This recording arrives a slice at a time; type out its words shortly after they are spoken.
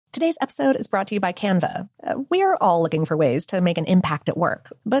Today's episode is brought to you by Canva. We're all looking for ways to make an impact at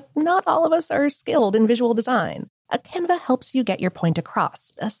work, but not all of us are skilled in visual design. Canva helps you get your point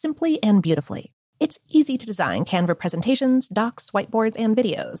across, simply and beautifully. It's easy to design Canva presentations, docs, whiteboards, and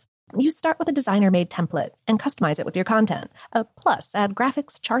videos. You start with a designer-made template and customize it with your content. Plus, add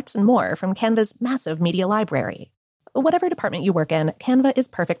graphics, charts, and more from Canva's massive media library. Whatever department you work in, Canva is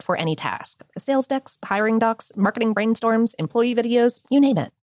perfect for any task. Sales decks, hiring docs, marketing brainstorms, employee videos, you name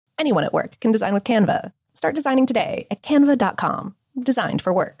it. Anyone at work can design with Canva. Start designing today at canva.com. Designed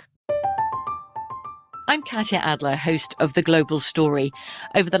for work. I'm Katya Adler, host of The Global Story.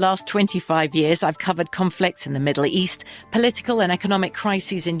 Over the last 25 years, I've covered conflicts in the Middle East, political and economic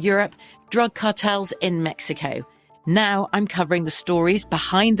crises in Europe, drug cartels in Mexico. Now I'm covering the stories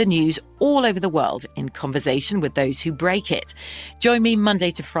behind the news all over the world in conversation with those who break it. Join me Monday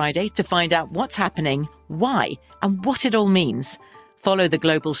to Friday to find out what's happening, why, and what it all means. Follow The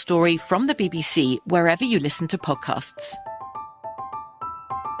Global Story from the BBC wherever you listen to podcasts.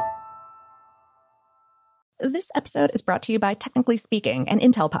 This episode is brought to you by Technically Speaking, an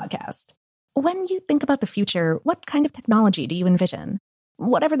Intel podcast. When you think about the future, what kind of technology do you envision?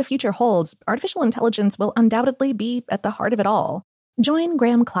 Whatever the future holds, artificial intelligence will undoubtedly be at the heart of it all. Join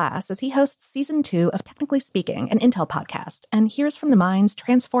Graham Class as he hosts Season 2 of Technically Speaking, an Intel podcast, and hears from the minds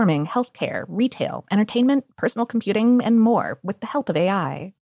transforming healthcare, retail, entertainment, personal computing, and more with the help of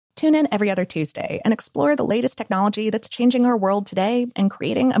AI. Tune in every other Tuesday and explore the latest technology that's changing our world today and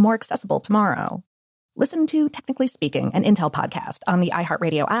creating a more accessible tomorrow. Listen to Technically Speaking, an Intel podcast on the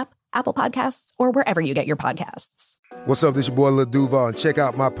iHeartRadio app, Apple Podcasts, or wherever you get your podcasts. What's up, this your boy Lil Duval, and check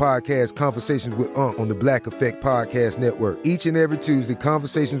out my podcast, Conversations with Unc, on the Black Effect Podcast Network. Each and every Tuesday,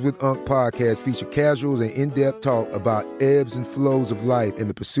 Conversations with Unc podcast feature casuals and in-depth talk about ebbs and flows of life and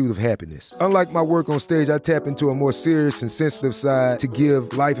the pursuit of happiness. Unlike my work on stage, I tap into a more serious and sensitive side to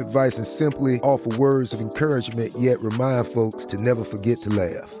give life advice and simply offer words of encouragement, yet remind folks to never forget to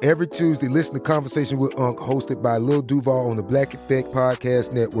laugh. Every Tuesday, listen to Conversations with Unc, hosted by Lil Duval on the Black Effect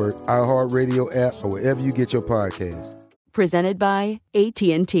Podcast Network, iHeartRadio app, or wherever you get your podcasts. Presented by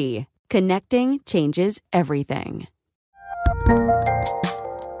AT&T. Connecting changes everything.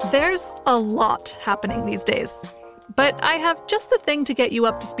 There's a lot happening these days, but I have just the thing to get you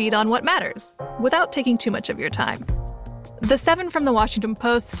up to speed on what matters without taking too much of your time. The 7 from the Washington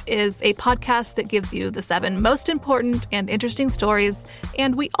Post is a podcast that gives you the 7 most important and interesting stories,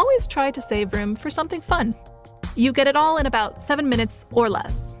 and we always try to save room for something fun. You get it all in about 7 minutes or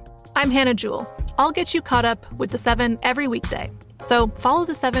less. I'm Hannah Jewell. I'll get you caught up with the 7 every weekday. So follow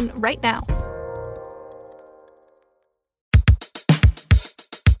the 7 right now.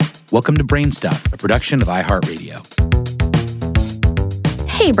 Welcome to Brainstuff, a production of iHeartRadio.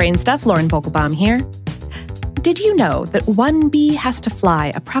 Hey, Brainstuff, Lauren Vogelbaum here. Did you know that one bee has to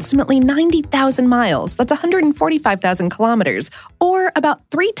fly approximately 90,000 miles, that's 145,000 kilometers, or about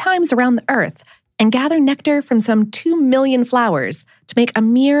 3 times around the Earth, and gather nectar from some 2 million flowers to make a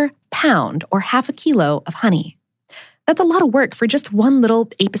mere pound or half a kilo of honey? That's a lot of work for just one little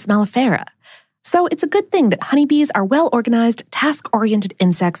Apis mellifera. So it's a good thing that honeybees are well-organized, task-oriented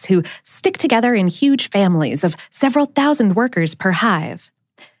insects who stick together in huge families of several thousand workers per hive.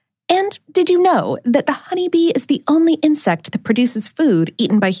 And did you know that the honeybee is the only insect that produces food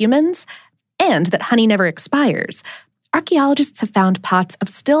eaten by humans? And that honey never expires? Archaeologists have found pots of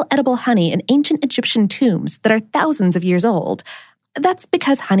still edible honey in ancient Egyptian tombs that are thousands of years old. That's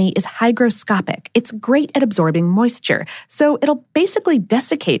because honey is hygroscopic. It's great at absorbing moisture, so it'll basically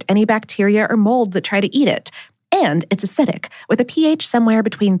desiccate any bacteria or mold that try to eat it. And it's acidic. With a pH somewhere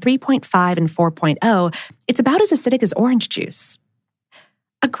between 3.5 and 4.0, it's about as acidic as orange juice.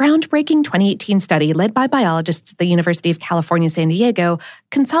 A groundbreaking 2018 study led by biologists at the University of California, San Diego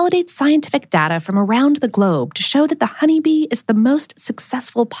consolidates scientific data from around the globe to show that the honeybee is the most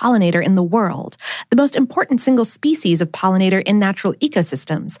successful pollinator in the world, the most important single species of pollinator in natural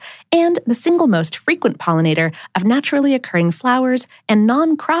ecosystems, and the single most frequent pollinator of naturally occurring flowers and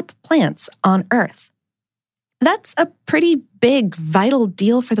non-crop plants on Earth. That's a pretty big, vital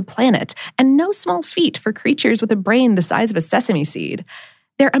deal for the planet, and no small feat for creatures with a brain the size of a sesame seed.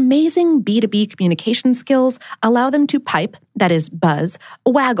 Their amazing B2B communication skills allow them to pipe, that is buzz,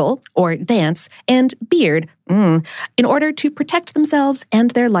 waggle, or dance, and beard, in order to protect themselves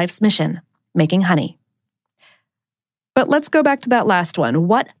and their life's mission, making honey. But let's go back to that last one.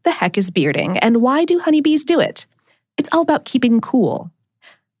 What the heck is bearding, and why do honeybees do it? It's all about keeping cool.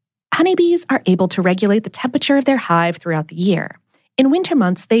 Honeybees are able to regulate the temperature of their hive throughout the year. In winter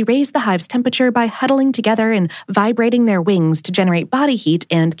months, they raise the hive's temperature by huddling together and vibrating their wings to generate body heat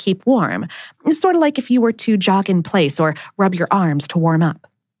and keep warm. It's sort of like if you were to jog in place or rub your arms to warm up.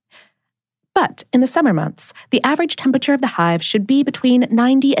 But in the summer months, the average temperature of the hive should be between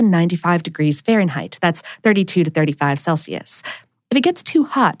 90 and 95 degrees Fahrenheit. That's 32 to 35 Celsius. If it gets too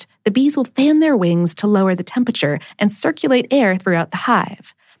hot, the bees will fan their wings to lower the temperature and circulate air throughout the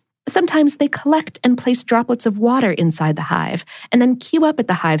hive. Sometimes they collect and place droplets of water inside the hive and then queue up at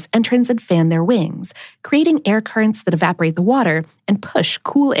the hive's entrance and fan their wings, creating air currents that evaporate the water and push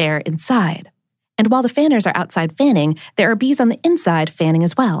cool air inside. And while the fanners are outside fanning, there are bees on the inside fanning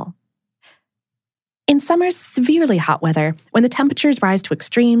as well. In summer's severely hot weather, when the temperatures rise to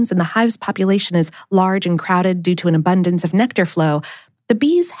extremes and the hive's population is large and crowded due to an abundance of nectar flow, the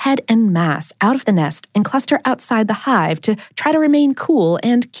bees head en masse out of the nest and cluster outside the hive to try to remain cool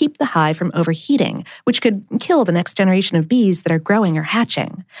and keep the hive from overheating, which could kill the next generation of bees that are growing or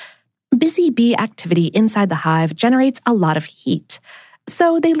hatching. Busy bee activity inside the hive generates a lot of heat.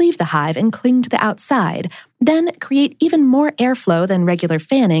 So they leave the hive and cling to the outside, then create even more airflow than regular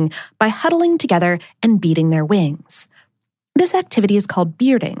fanning by huddling together and beating their wings. This activity is called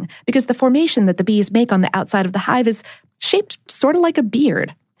bearding because the formation that the bees make on the outside of the hive is shaped sort of like a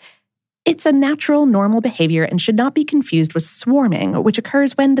beard. It's a natural, normal behavior and should not be confused with swarming, which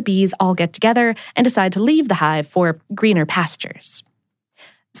occurs when the bees all get together and decide to leave the hive for greener pastures.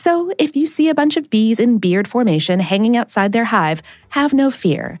 So, if you see a bunch of bees in beard formation hanging outside their hive, have no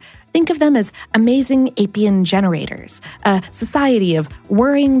fear. Think of them as amazing apian generators, a society of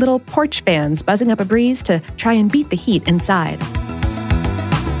whirring little porch fans buzzing up a breeze to try and beat the heat inside.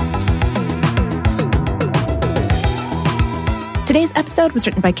 Today's episode was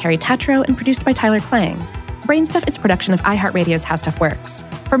written by Carrie Tatro and produced by Tyler Klang. Brainstuff is a production of iHeartRadio's How Stuff Works.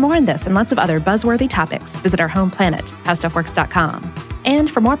 For more on this and lots of other buzzworthy topics, visit our home planet, howstuffworks.com.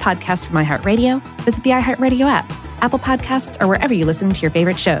 And for more podcasts from iHeartRadio, visit the iHeartRadio app, Apple Podcasts, or wherever you listen to your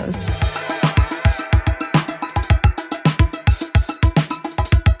favorite shows.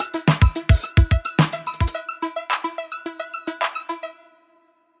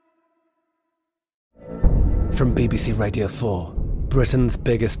 From BBC Radio 4, Britain's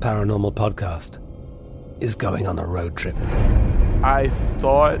biggest paranormal podcast is going on a road trip. I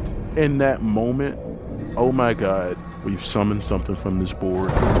thought in that moment, oh my God, we've summoned something from this board.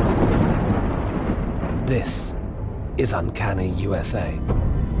 This is Uncanny USA.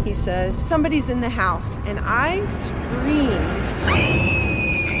 He says, somebody's in the house, and I screamed.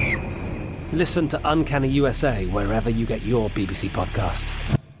 Listen to Uncanny USA wherever you get your BBC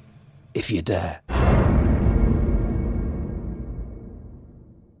podcasts, if you dare.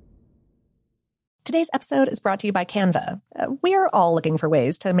 Today's episode is brought to you by Canva. We're all looking for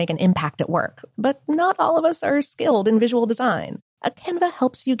ways to make an impact at work, but not all of us are skilled in visual design. Canva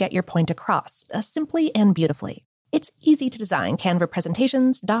helps you get your point across, simply and beautifully. It's easy to design Canva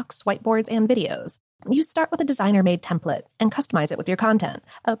presentations, docs, whiteboards, and videos. You start with a designer-made template and customize it with your content.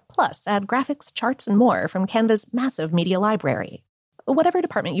 Plus, add graphics, charts, and more from Canva's massive media library. Whatever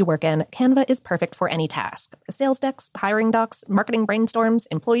department you work in, Canva is perfect for any task. Sales decks, hiring docs, marketing brainstorms,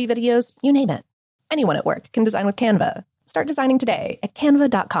 employee videos, you name it. Anyone at work can design with Canva. Start designing today at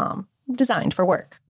canva.com. Designed for work.